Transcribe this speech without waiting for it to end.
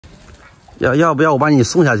要不要我把你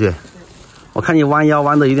送下去？我看你弯腰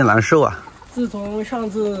弯的有点难受啊。自从上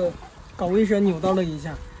次搞卫生扭到了一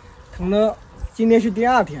下，疼了。今天是第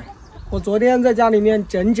2天，我昨天在家里面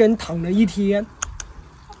整整躺了1天，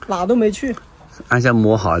哪都没去。按下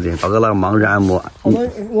摸好一点，找个那个盲人按摩。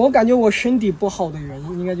我感觉我身体不好的原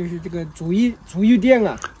因，应该就是这个足浴店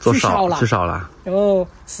啊，做去少了，然后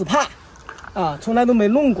SPA啊，从来都没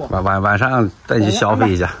弄过。晚上带你去消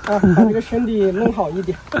费一下啊，把这个身体弄好一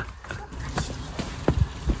点。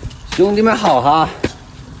兄弟们好哈，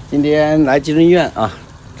今天来集中院啊，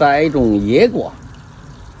摘一种野果。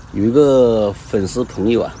有一个粉丝朋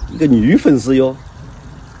友啊，一个女粉丝哟，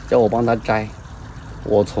叫我帮她摘。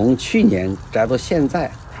我从去年摘到现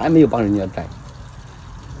在还没有帮人家摘。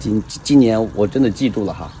今年我真的记住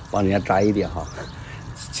了哈，帮人家摘一点哈。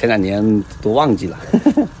前2年都忘记了，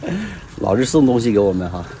老是送东西给我们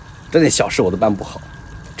哈，这点小事我都办不好，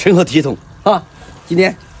成何体统啊！今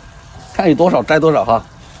天看有多少摘多少哈。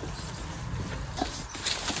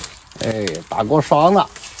哎，打过霜了，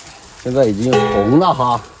现在已经红了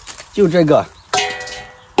哈。就这个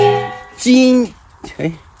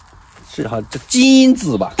是哈，这金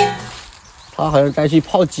子吧，它好像摘去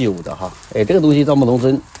泡酒的哈。哎，这个东西在我们农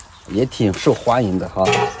村也挺受欢迎的哈，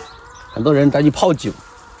很多人摘去泡酒。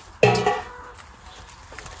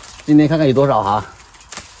今天看看有多少哈，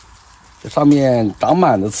这上面长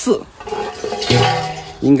满了刺，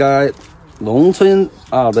应该农村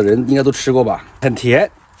啊的人应该都吃过吧，很甜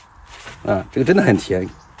啊，这个真的很甜，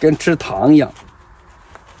跟吃糖一样。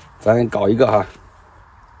咱搞一个哈，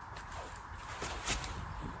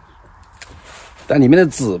但里面的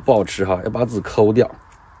籽不好吃哈，要把籽抠掉。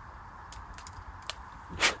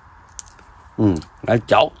来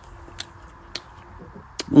嚼，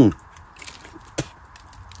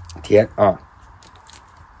甜啊！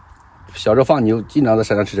小时候放牛，经常在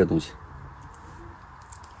山上吃这东西。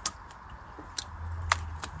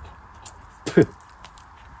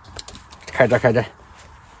开摘。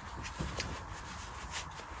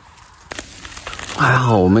还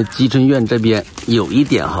好我们集成院这边有一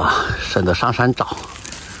点哈，省得上山找。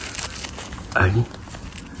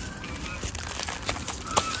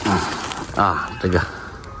这个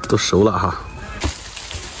都熟了哈。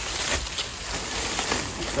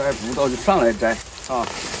摘不到就上来摘啊，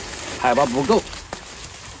海拔不够。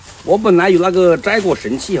我本来有那个摘果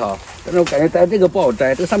神器哈，但是我感觉摘这个不好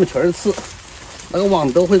摘，这个上面全是刺，那个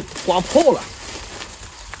网都会刮破了，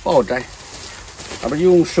不好摘。咱们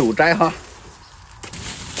用手摘哈。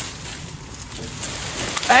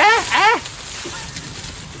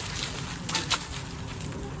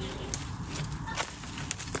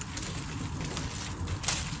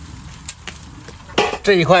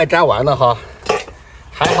这一块摘完了哈，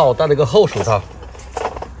还好我戴了个厚手套，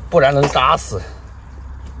不然能扎死。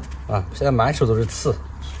现在满手都是刺。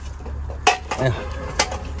哎呀，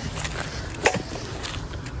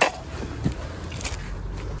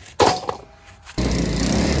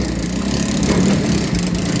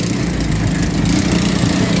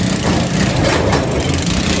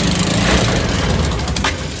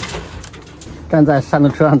站在山头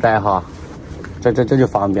车上摘哈，这就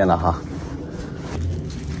方便了哈。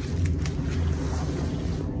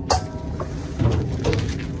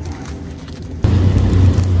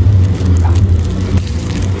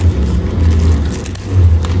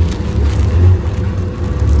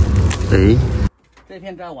这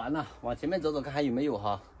片摘完了，往前面走走看还有没有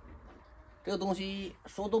哈。这个东西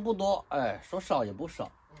说多不多，说少也不少，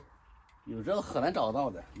有时候很难找到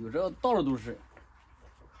的，有时候到处都是。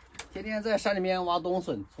天天在山里面挖冬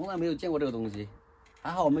笋，从来没有见过这个东西。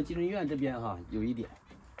还好我们集成院这边哈有一点。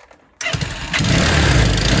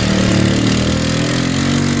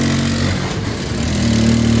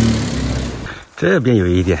这边有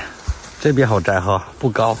一点，这边好摘哈，不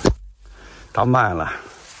高，长满了。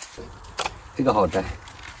这个好摘。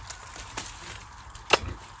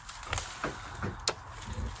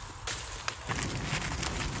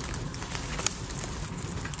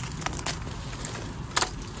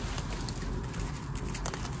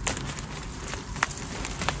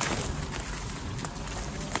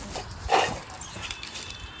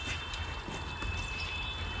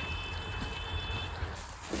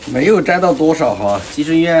没有摘到多少哈，集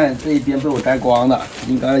成院这一边被我摘光了，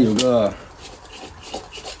应该有个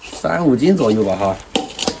3、5斤左右吧哈，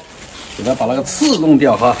给它把那个刺弄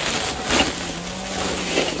掉哈。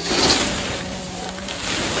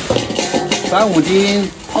3、5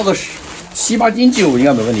斤泡个7、8斤酒应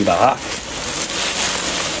该没问题吧哈。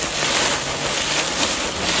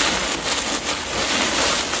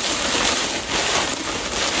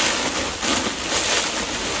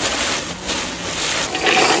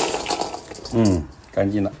干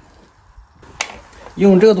净了。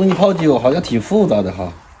用这个东西泡酒好像挺复杂的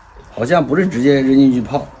哈，好像不是直接扔进去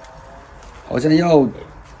泡，好像要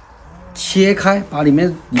切开，把里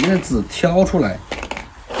面的籽挑出来，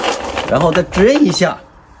然后再蒸一下，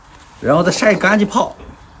然后再晒干去泡，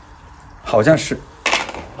好像是。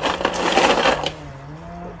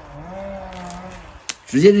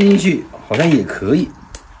直接扔进去好像也可以，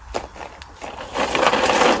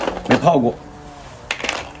没泡过。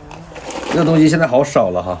这个东西现在好少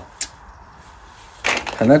了哈，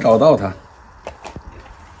很难找到它。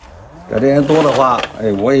改天多的话，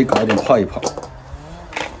哎，我也搞点泡一泡。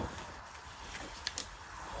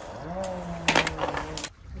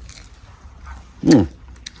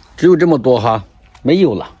只有这么多哈，没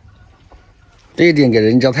有了。这一点给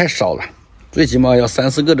人家太少了，最起码要3、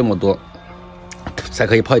4个这么多，才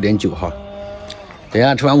可以泡一点酒哈。等一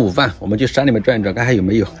下吃完午饭，我们去山里面转一转，看还有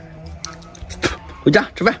没有。回家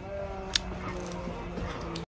吃饭。